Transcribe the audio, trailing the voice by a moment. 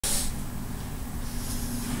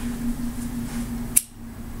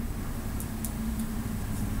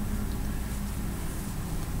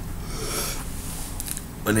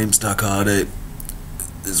My name's d.o.c.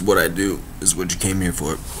 This is what I do. This is what you came here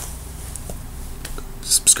for.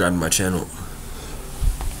 Subscribe to my channel.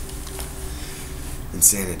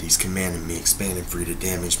 Insanity's commanding me, expanding free to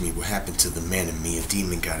damage me. What happened to the man in me? A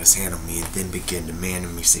demon got his hand on me and then began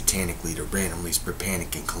demanding me satanically to randomly spread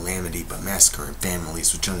panic and calamity by massacring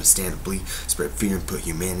families, which understandably spread fear and put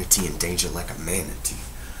humanity in danger like a manatee.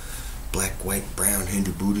 Black, white, brown,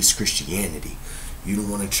 Hindu, Buddhist, Christianity. You don't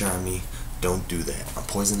want to try me? Don't do that. I'm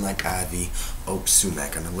poisoned like ivy, oak,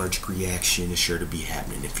 sumac. An allergic reaction is sure to be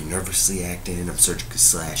happening. If you're nervously acting, I'm surgically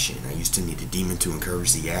slashing. I used to need a demon to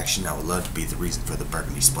encourage the action. I would love to be the reason for the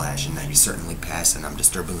burgundy splashing. Now you're certainly passing. I'm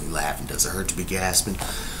disturbingly laughing. Does it hurt to be gasping?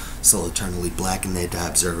 Soul eternally black and they die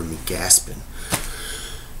observing me gasping.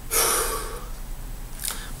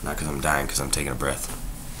 Not because I'm dying, because I'm taking a breath.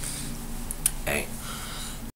 Hey.